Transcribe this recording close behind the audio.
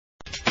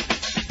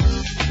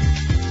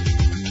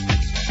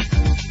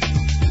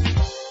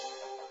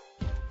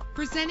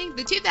Presenting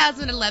the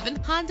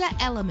 2011 Honda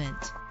Element.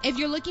 If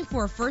you're looking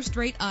for a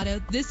first-rate auto,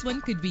 this one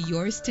could be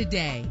yours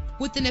today.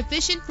 With an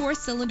efficient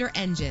 4-cylinder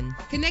engine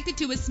connected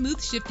to a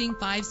smooth shifting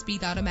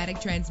 5-speed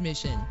automatic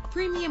transmission,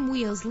 premium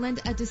wheels lend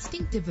a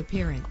distinctive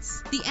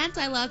appearance. The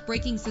anti-lock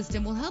braking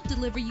system will help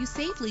deliver you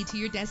safely to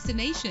your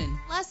destination.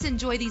 Plus,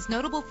 enjoy these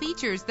notable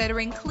features that are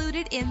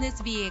included in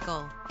this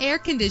vehicle: air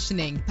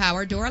conditioning,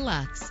 power door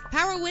locks,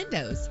 power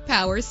windows,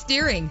 power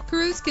steering,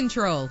 cruise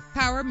control,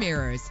 power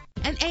mirrors,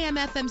 an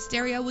AM/FM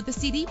stereo with a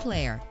CD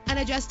player, an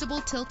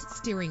adjustable tilt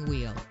steering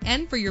wheel.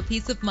 And for your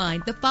peace of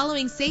mind, the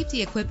following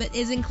safety equipment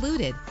is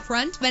included: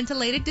 front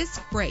ventilated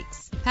disc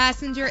brakes,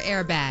 passenger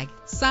airbag,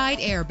 side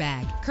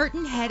airbag,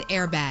 curtain head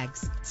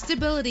airbags,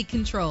 stability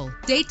control,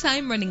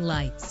 daytime running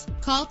lights.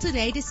 Call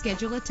today to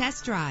schedule a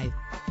test drive.